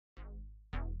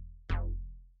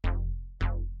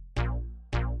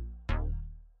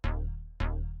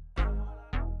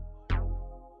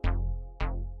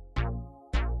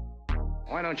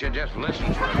Why don't you just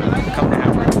listen for a minute? Come to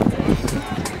Africa.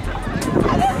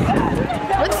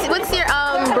 What's your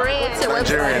brand? What's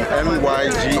your Nigerian,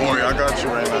 NYG. Don't worry, I got you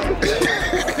right now.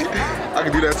 I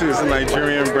can do that too. It's a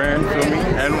Nigerian brand, feel me?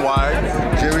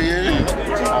 Nigerian,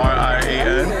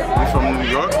 R-I-A-N. We're from New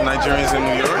York. Nigerians in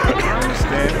New York. You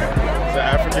understand? It's an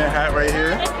African hat right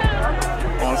here.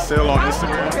 On sale on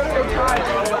Instagram.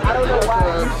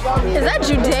 Is that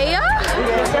Judea?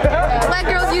 Black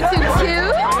Girls YouTube too?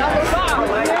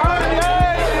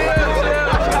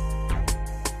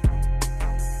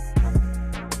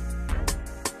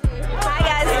 Hi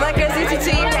guys, Black Girls YouTube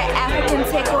 2 here at African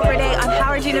Takeover Day on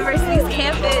Howard University's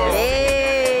campus.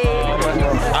 Hey.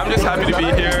 I'm just happy to be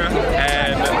here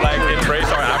and like embrace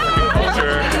our African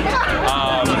culture.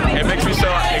 It makes me so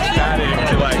ecstatic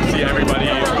to like see everybody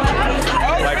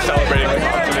like celebrating the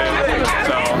continent.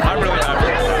 So I'm really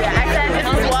happy. I said this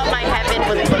is what my heaven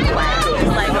would look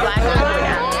like Black Girls.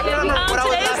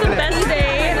 Today is the best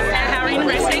day at Howard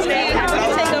University. Today is African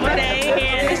Takeover Day,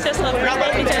 and it's just a great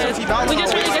day because we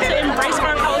just really get to embrace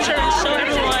our culture and show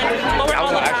everyone what we're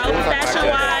all about,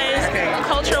 fashion-wise,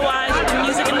 culture-wise, the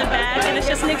music in the bag, and it's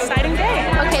just an exciting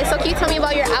day. Okay, so can you tell me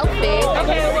about your outfit?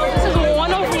 Okay, well, this is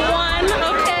one of one,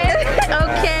 okay?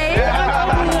 Okay.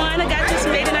 One, I got this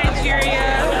made in Nigeria.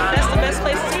 That's the best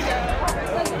place to go.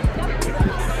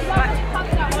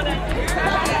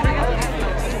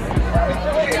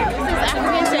 This is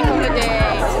African Takeover Day.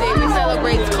 Today we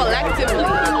celebrate collectively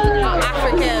our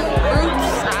African roots,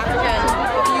 African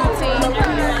beauty,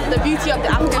 the beauty of the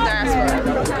African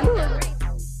diaspora.